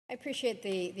I appreciate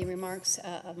the remarks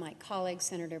of my colleague,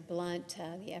 Senator Blunt,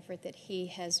 the effort that he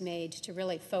has made to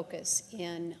really focus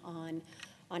in on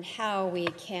how we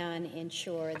can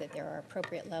ensure that there are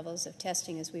appropriate levels of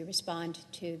testing as we respond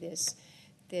to this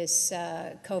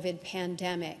COVID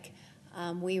pandemic.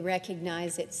 We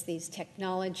recognize it's these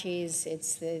technologies,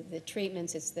 it's the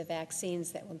treatments, it's the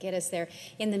vaccines that will get us there.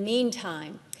 In the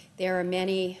meantime, there are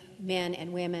many men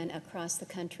and women across the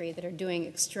country that are doing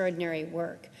extraordinary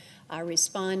work,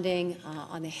 responding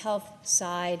on the health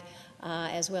side,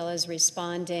 as well as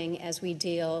responding as we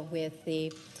deal with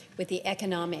the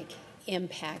economic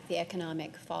impact, the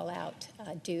economic fallout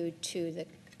due to the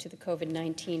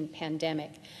COVID-19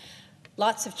 pandemic.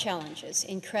 Lots of challenges,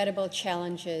 incredible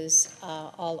challenges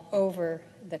all over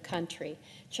the country,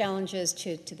 challenges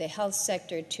to the health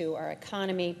sector, to our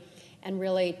economy, and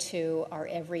really to our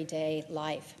everyday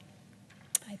life.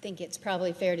 I think it's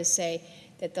probably fair to say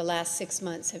that the last 6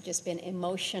 months have just been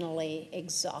emotionally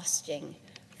exhausting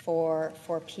for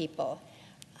people.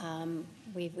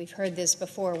 We've heard this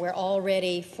before. We're all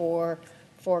ready for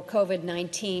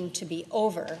COVID-19 to be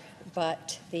over,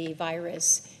 but the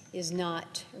virus is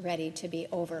not ready to be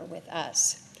over with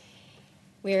us.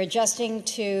 We're adjusting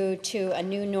to a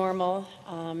new normal,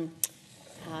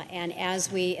 and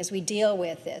as we deal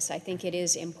with this, I think it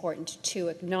is important to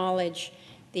acknowledge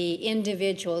the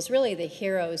individuals, really the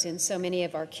heroes in so many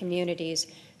of our communities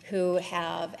who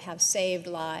have saved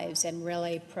lives and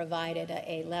really provided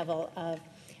a level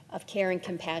of care and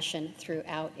compassion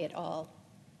throughout it all.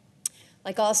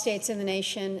 Like all states in the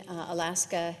nation,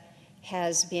 Alaska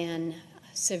has been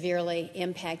severely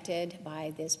impacted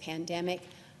by this pandemic.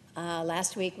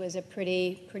 Last week was a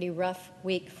pretty rough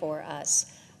week for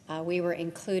us. We were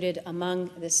included among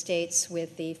the states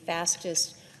with the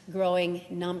fastest growing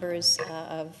numbers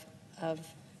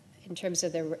in terms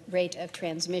of the rate of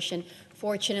transmission.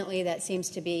 Fortunately, that seems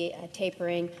to be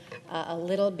tapering a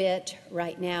little bit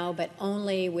right now, but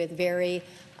only with very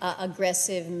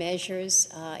aggressive measures.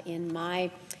 In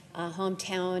my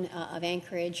hometown of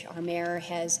Anchorage, our mayor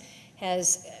has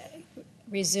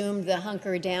resumed the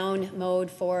hunker down mode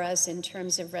for us in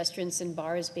terms of restaurants and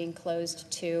bars being closed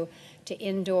to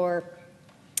indoor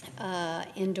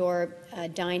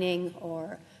dining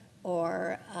or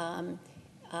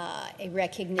a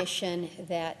recognition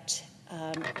that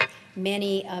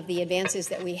many of the advances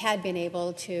that we had been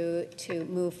able to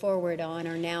move forward on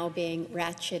are now being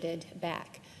ratcheted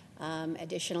back.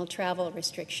 Additional travel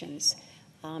restrictions.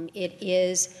 It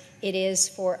is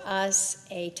for us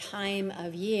a time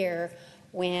of year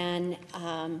when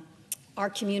our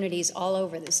communities all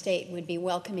over the state would be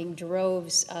welcoming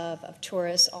droves of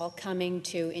tourists all coming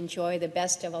to enjoy the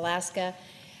best of Alaska.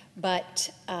 But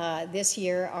this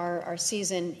year our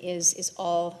season is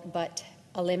all but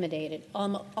eliminated,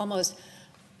 almost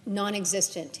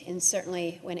non-existent, and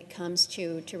certainly when it comes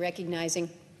to recognizing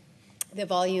the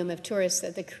volume of tourists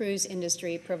that the cruise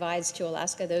industry provides to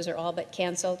Alaska. Those are all but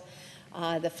canceled.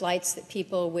 The flights that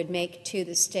people would make to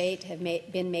the state have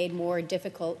been made more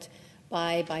difficult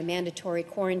by mandatory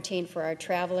quarantine for our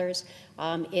travelers.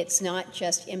 It's not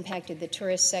just impacted the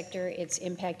tourist sector, it's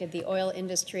impacted the oil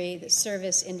industry, the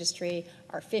service industry,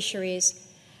 our fisheries.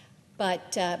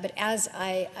 But as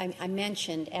I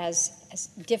mentioned, as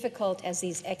difficult as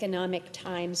these economic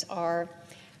times are,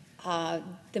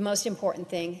 the most important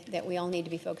thing that we all need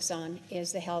to be focused on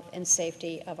is the health and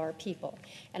safety of our people.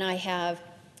 And I have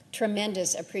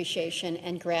tremendous appreciation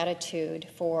and gratitude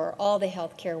for all the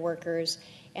healthcare workers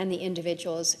and the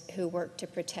individuals who work to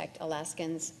protect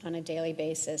Alaskans on a daily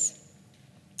basis.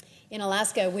 In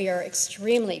Alaska, we are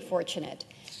extremely fortunate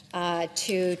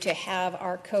to have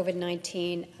our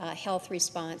COVID-19 health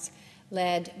response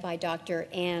led by Dr.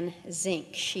 Ann Zink.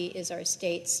 She is our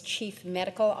state's chief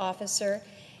medical officer,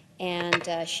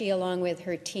 and she, along with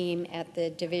her team at the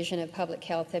Division of Public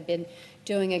Health, have been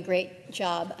doing a great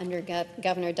job under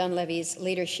Governor Dunleavy's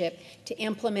leadership to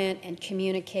implement and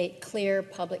communicate clear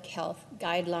public health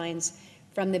guidelines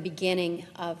from the beginning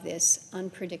of this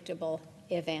unpredictable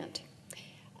event.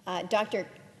 Dr.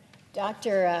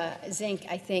 Zink,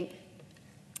 I think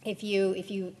if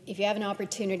you have an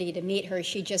opportunity to meet her,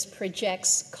 she just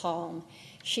projects calm.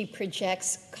 She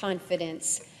projects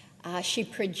confidence. She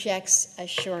projects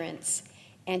assurance,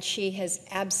 and she has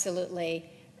absolutely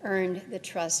earned the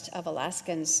trust of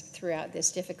Alaskans throughout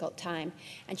this difficult time.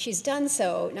 And she's done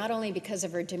so not only because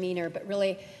of her demeanor, but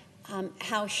really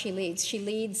how she leads. She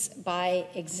leads by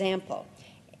example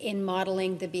in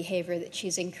modeling the behavior that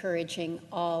she's encouraging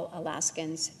all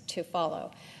Alaskans to follow.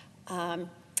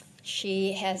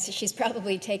 She's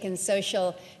probably taken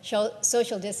social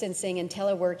distancing and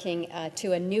teleworking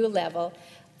to a new level.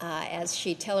 as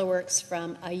she teleworks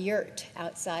from a yurt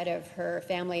outside of her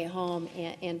family home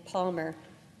in Palmer.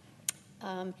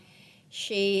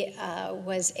 She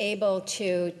was able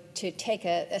to take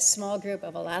a small group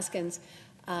of Alaskans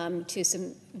to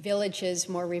some villages,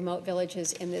 more remote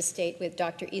villages in this state, with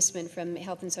Dr. Eastman from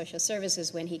Health and Social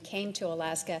Services when he came to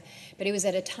Alaska. But it was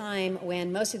at a time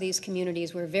when most of these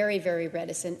communities were very, very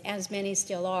reticent, as many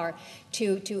still are,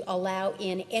 to allow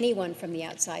in anyone from the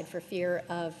outside for fear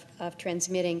of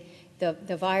transmitting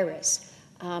the virus.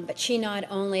 But she not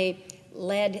only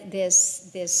led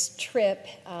this trip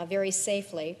very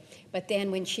safely, but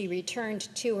then when she returned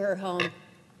to her home,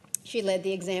 she led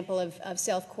the example of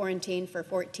self-quarantine for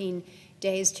 14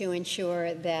 days to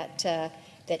ensure that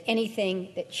that anything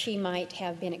that she might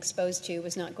have been exposed to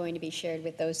was not going to be shared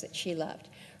with those that she loved.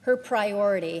 Her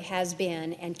priority has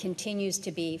been and continues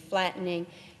to be flattening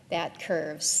that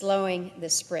curve, slowing the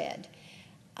spread.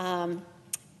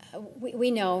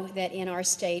 We know that in our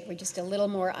state we're just a little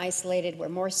more isolated, we're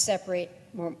more separate,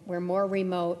 we're more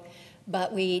remote,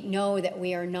 but we know that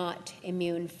we are not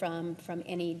immune from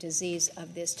any disease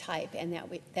of this type, and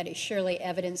that is surely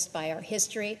evidenced by our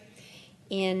history.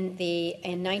 In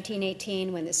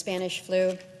 1918, when the Spanish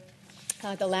flu,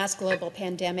 the last global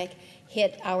pandemic,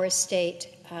 hit our state,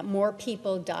 more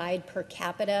people died per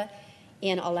capita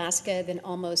in Alaska than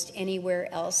almost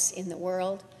anywhere else in the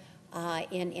world.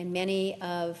 In many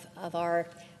of our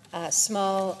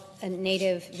small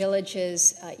native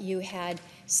villages, you had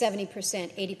 70%,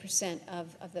 80%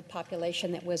 of the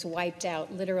population that was wiped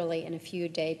out literally in a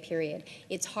few-day period.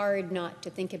 It's hard not to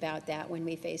think about that when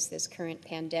we face this current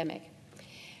pandemic.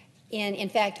 In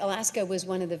fact, Alaska was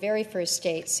one of the very first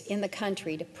states in the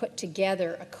country to put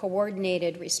together a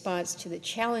coordinated response to the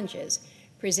challenges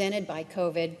presented by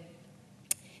COVID.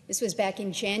 This was back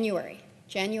in January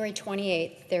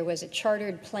 28th. There was a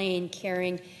chartered plane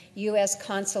carrying U.S.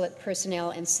 consulate personnel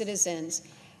and citizens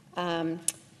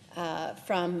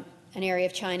from an area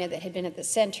of China that had been at the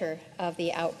center of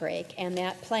the outbreak, and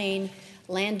that plane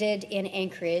landed in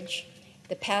Anchorage.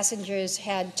 The passengers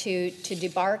had to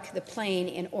debark the plane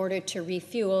in order to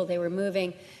refuel. They were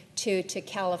moving to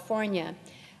California,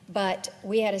 but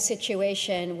we had a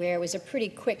situation where it was a pretty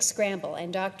quick scramble,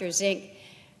 and Dr. Zink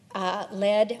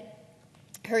led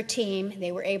her team.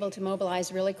 They were able to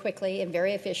mobilize really quickly and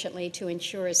very efficiently to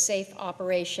ensure a safe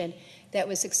operation that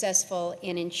was successful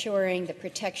in ensuring the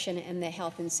protection and the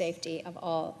health and safety of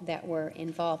all that were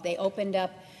involved. They opened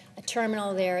up a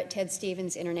terminal there at Ted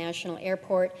Stevens International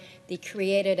Airport. They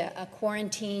created a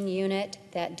quarantine unit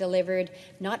that delivered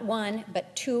not one,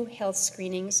 but 2 health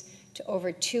screenings to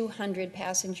over 200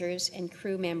 passengers and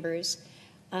crew members.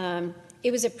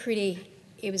 It was a pretty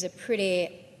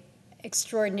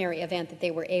extraordinary event that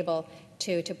they were able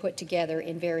to put together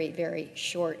in very, very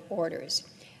short orders.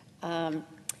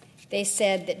 They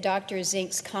said that Dr.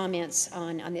 Zink's comments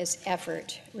on this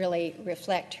effort really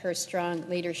reflect her strong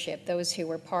leadership, those who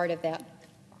were part of that.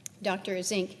 Dr.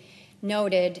 Zink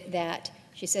noted that,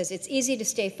 she says, it's easy to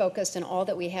stay focused on all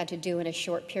that we had to do in a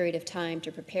short period of time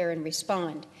to prepare and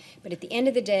respond. But at the end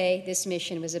of the day, this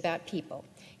mission was about people.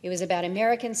 It was about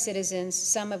American citizens,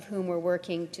 some of whom were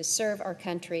working to serve our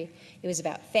country. It was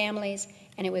about families,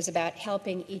 and it was about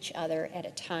helping each other at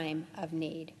a time of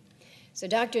need. So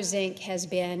Dr. Zink has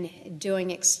been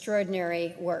doing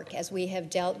extraordinary work as we have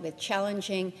dealt with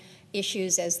challenging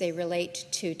issues as they relate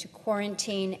to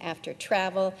quarantine after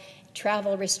travel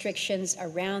restrictions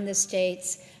around the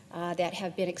states that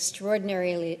have been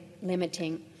extraordinarily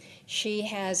limiting. She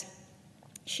has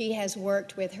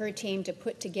worked with her team to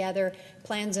put together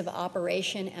plans of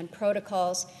operation and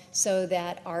protocols so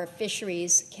that our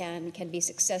fisheries can be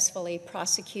successfully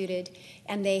prosecuted,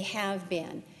 and they have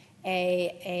been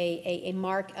a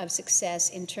mark of success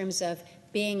in terms of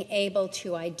being able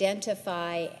to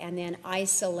identify and then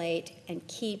isolate and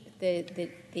keep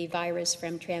the virus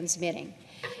from transmitting.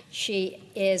 She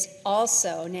is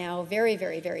also now very,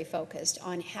 very, very focused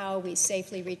on how we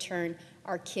safely return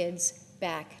our kids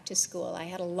back to school. I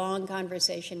had a long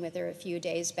conversation with her a few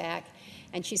days back,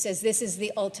 and she says this is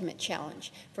the ultimate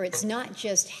challenge, for it's not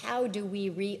just how do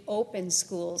we reopen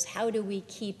schools, how do we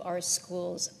keep our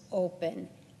schools open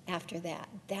after that.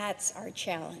 That's our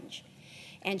challenge.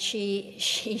 And she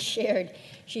shared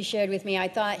with me, I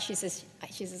thought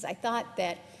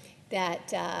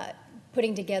that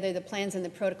putting together the plans and the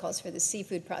protocols for the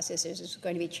seafood processors is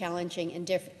going to be challenging and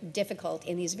difficult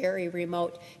in these very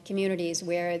remote communities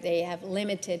where they have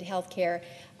limited health care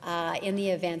in the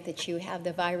event that you have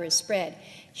the virus spread.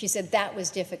 She said that was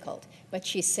difficult, but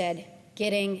she said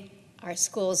getting our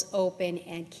schools open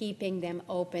and keeping them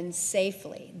open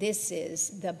safely. This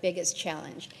is the biggest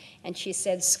challenge. And she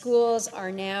said schools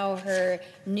are now her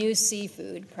new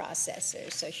seafood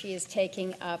processors, so she is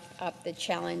taking up the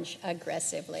challenge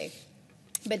aggressively.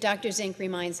 But Dr. Zink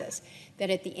reminds us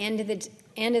that at the end of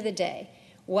the day,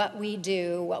 what we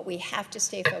do, what we have to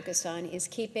stay focused on is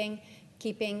keeping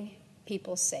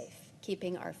people safe,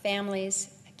 keeping our families,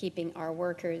 keeping our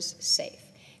workers safe.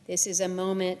 This is a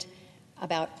moment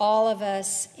about all of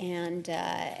us and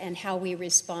how we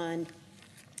respond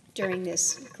during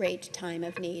this great time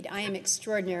of need. I am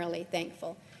extraordinarily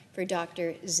thankful for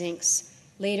Dr. Zink's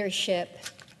leadership,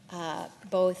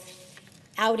 both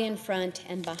out in front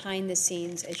and behind the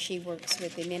scenes as she works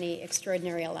with the many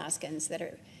extraordinary Alaskans that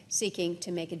are seeking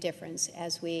to make a difference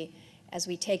as we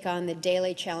take on the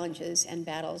daily challenges and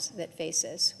battles that face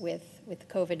us with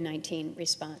COVID-19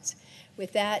 response.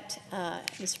 With that,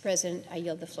 Mr. President, I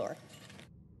yield the floor.